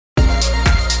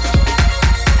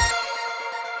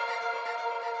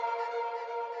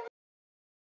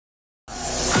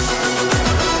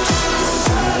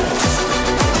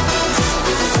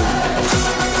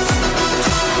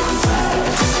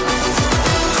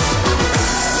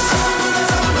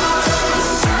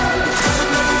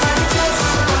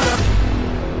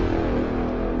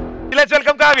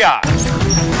కావ్య.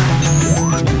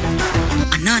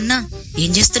 అన్నా అన్నా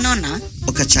ఏం చేస్తున్నావు అన్నా?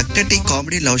 ఒక చక్కటి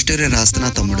కామెడీ లవ్ స్టోరీ రాస్తున్నా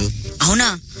తమ్ముడు. అవునా?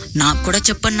 నాకు కూడా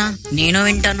చెప్పన్నా, నేను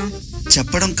వింటాను.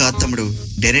 చెప్పడం కాదు తమ్ముడు,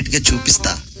 డైరెక్ట్ గా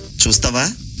చూపిస్తా, చూస్తావా?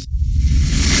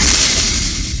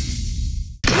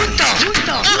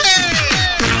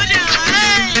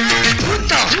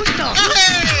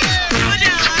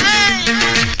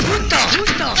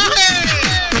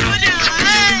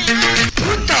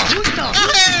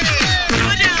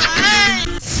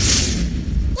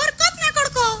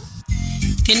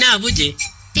 తిన్నా బుజ్జి?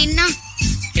 తిన్నా.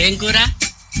 ఏం కూర?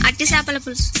 అట్టి చేపల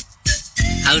పులుసు.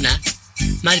 అవునా,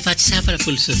 మాది పచ్చి చేపల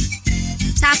పులుసు.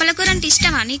 చేపల కూర అంటే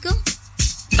ఇష్టమా నీకు?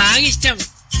 బాగా ఇష్టం.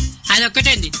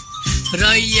 అదొక్కటండి,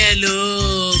 రొయ్యలు,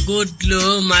 గుడ్లు,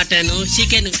 మటను,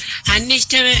 చికెన్ అన్ని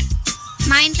ఇష్టమే.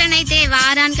 మా ఇంట్లోనైతే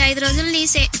వారానికి 5 రోజులు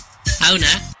నీసే.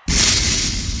 అవునా?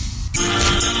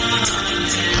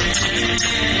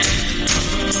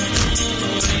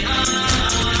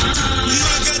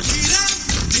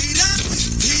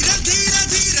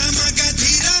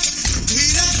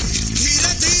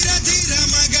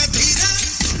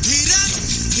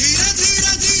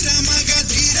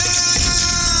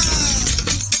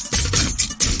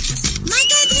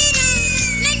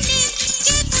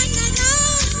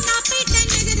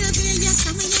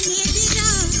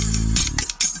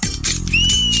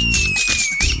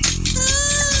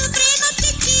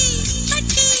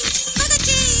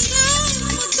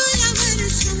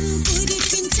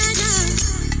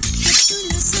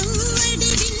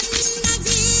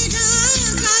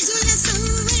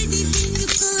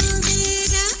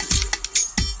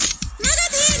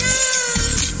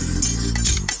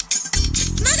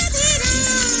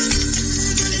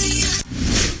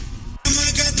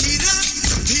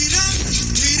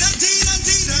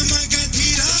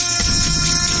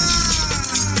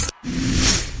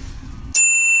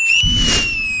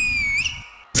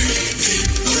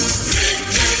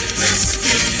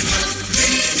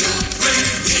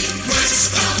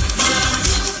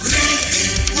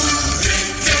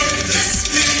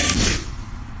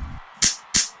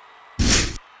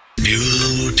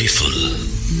 బ్యూటిఫుల్.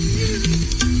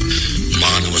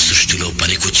 మానవ సృష్టిలో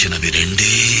పనికొచ్చినవి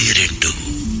రెండే రెండు,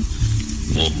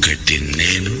 ఒకటి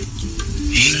నేను,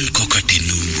 ఇంకొకటి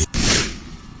నువ్వు.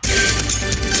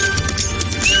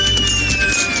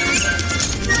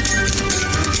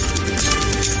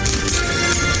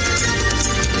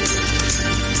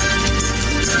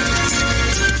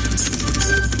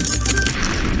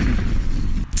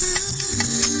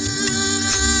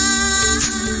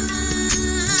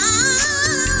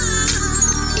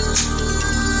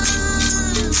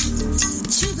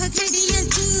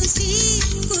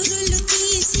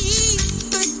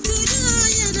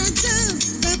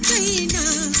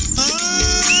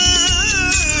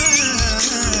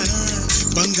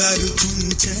 బంగారు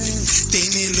కుంచ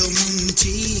తేనెలో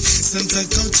ముంచి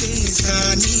సంతకం చేసా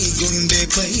నీ గుండె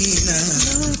పైన.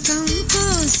 లోకం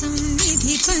కోసం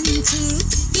నిధి పంచు,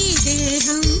 ఈ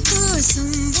దేహం కోసం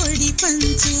ఒడి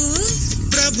పంచు.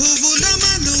 ప్రభువుల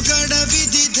మనుగడ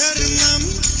విధి ధర్మం,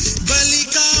 బలి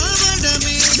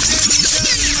కావడమే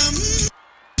ధర్మం.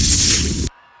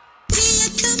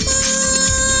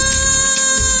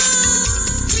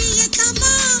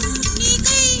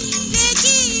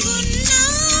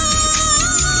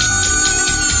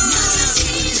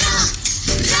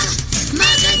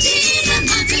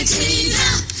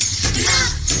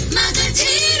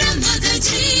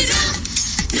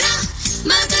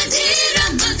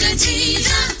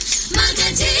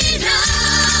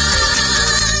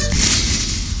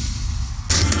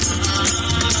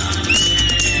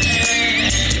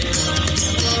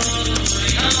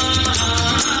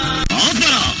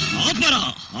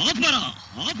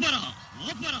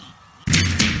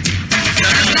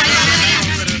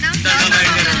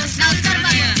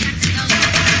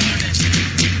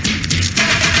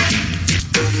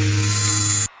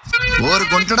 ఓరు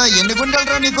గుంటడా, ఎన్ని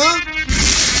గుంటలరా నీకు?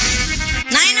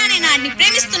 నాయనా, నేను ఆడిని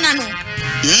ప్రేమిస్తున్నాను.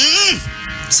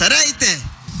 సరే అయితే,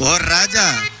 ఓ రాజా,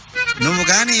 నువ్వు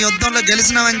గాని యుద్ధంలో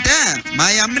గెలిచినావంటే మా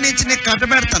అమ్మ నుంచి నీకు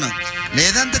కట్టబెడతాను,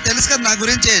 లేదంటే తెలుసు కదా నా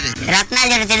గురించి.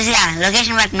 రత్నాలు తెలుసుగా,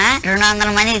 లొకేషన్ పట్టిన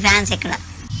 200 మంది ఫ్యాన్స్ ఇక్కడ.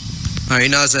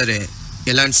 అయినా సరే,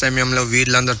 ఇలాంటి సమయంలో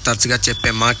వీళ్ళందరూ తరచుగా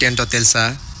చెప్పే మాట ఏంటో తెలుసా?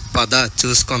 పద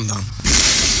చూసుకుందాం.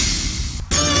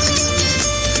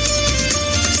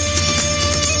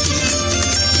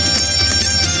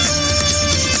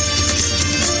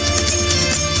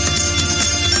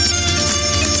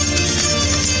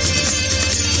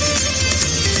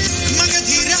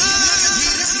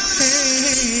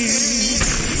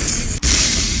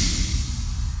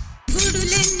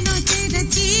 గుడులెన్నో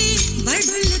తెరచి,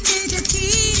 బడులు తెరచి,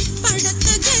 పడక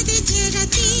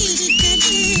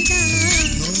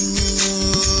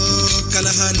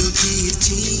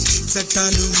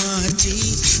చుట్టాలు మార్చి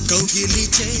కౌగిలి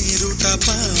చేరుట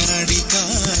పాడి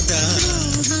కాదా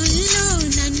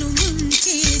నన్ను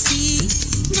ముంచేసి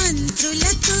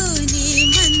మంత్రులతోనే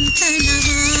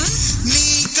మంతనమా నీ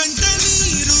కంట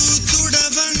నీరు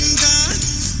తుడవంగా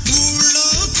ఊళ్ళో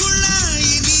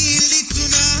కుళాయి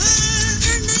నీళ్ళిచ్చునా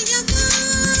ప్రణయమా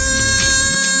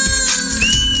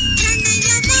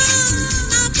ప్రణయమా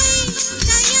నాపై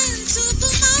దయ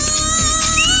చూపుమా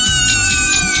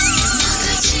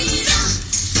మగధీరా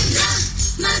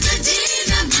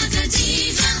మగధీరా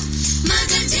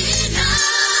మగధీరా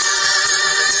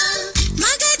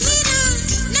మగధీరా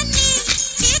నన్నే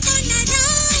చేకొన్నరా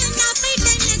నాపై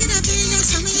తన్నగర పిల్ల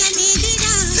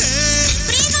సమయమేదిరా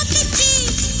ప్రేమ పిచ్చి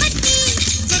పట్టి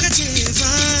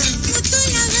సగచేవా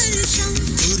ముద్దుల వర్షం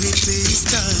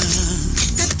కురిపిస్తా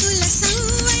కత్తుల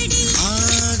సవ్వడి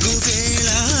ఆగు వేళ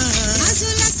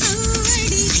రాజుల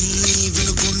సవ్వడి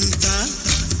వినుకుంటా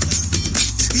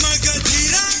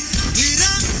మగధీరా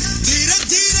ధీరా ధీర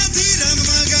ధీర ధీర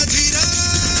మగధీరా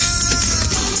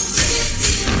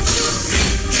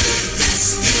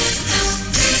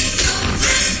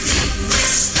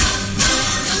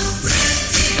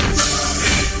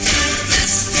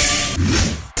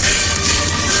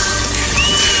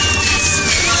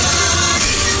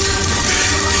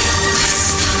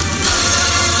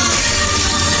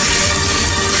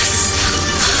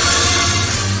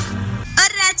ఓ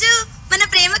రాజు, మన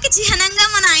ప్రేమకి చిహ్నంగా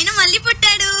మన ఆయన మళ్ళీ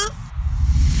పుట్టాడు.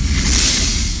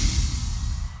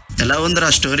 ఎలా ఉందిరా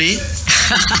స్టోరీ?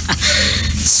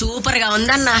 సూపర్ గా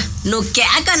ఉందన్నా, నువ్వు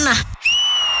కేక్ అన్నా.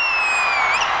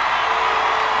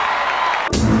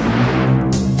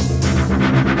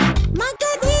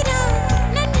 మగధీరా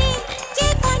నన్నే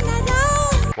చేకొన్నరా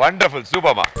వండర్ఫుల్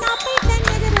సూపర్ మా నాపై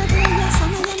తన్నగర పిల్ల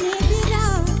సమయమేదిరా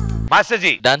మాస్టర్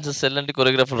జీ డాన్సర్స్ ఎలాంటి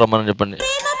కొరియోగ్రాఫర్ రమ్మని చెప్పండి.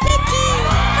 ప్రేమ పిచ్చి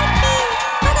పట్టి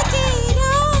మగధీరా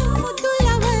ముద్దుల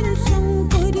వర్షం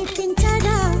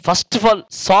కురిపించరా first of all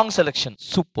song selection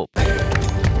super.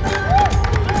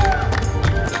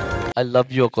 I love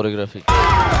your choreography.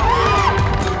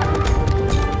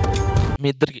 మీ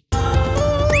ఇద్దరికి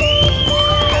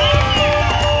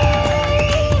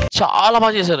చాలా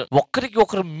బాగా చేశారు. ఒక్కరికి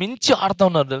ఒకరు మించి ఆడుతా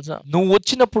ఉన్నారు తెలుసా. నువ్వు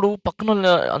వచ్చినప్పుడు పక్కన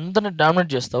అందరిని డామినేట్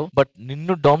చేస్తావు, బట్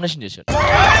నిన్ను డామినేషన్ చేశాడు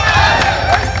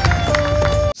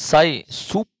సాయి.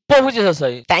 సూపర్ గా చేశావు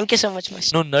Sai. Thank you so much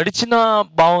master. నువ్వు నడిచినా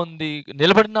బాగుంది,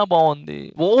 నిలబడినా బాగుంది,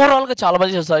 ఓవరాల్ గా చాలా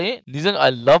బాగా చేశావు సాయి. నిజంగా ఐ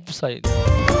లవ్ సాయి.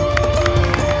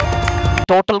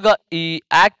 టోటల్ గా ఈ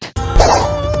యాక్ట్.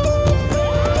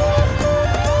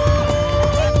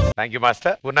 Thank you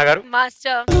master. పూర్ణ గారు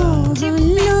మాస్టర్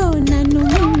జీవనంలో నన్ను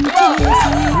ముంచేసి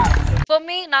ఫర్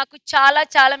మీ నాకు చాలా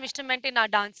చాలా ఇష్టమంటే నా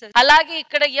డాన్సర్స్. అలాగే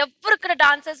ఇక్కడ ఎవరు ఇక్కడ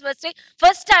డాన్సర్స్ వస్తే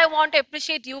first I want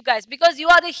appreciate you guys because you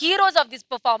are the heroes of this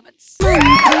performance.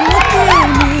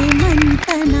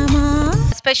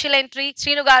 Special entry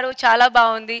Srinu గారు చాలా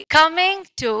బాగుంది. కమింగ్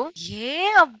టు ఏ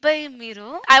అబ్బాయి మీరు,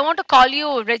 I want call you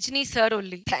Rajani sir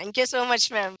only. Thank you so much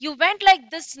ma'am. You went like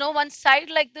this, no one side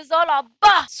like this, all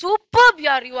abba. Superb,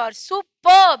 you are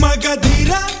superb.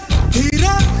 మగధీరా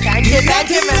ధీరా thank you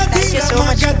ma'am. Thank you so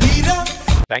much.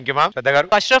 Thank you ma'am. పెద్ద గారు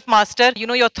Ashraf Master, you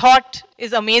know your thought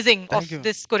is amazing of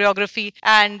this choreography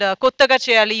and kottaga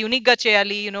cheyali, unique ga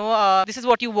cheyali, you know, this is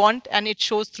what you want and it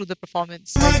shows through the performance.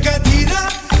 మగధీరా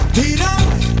ధీరా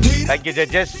thank you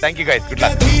judges. Thank you guys. Good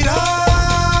luck. ధీరా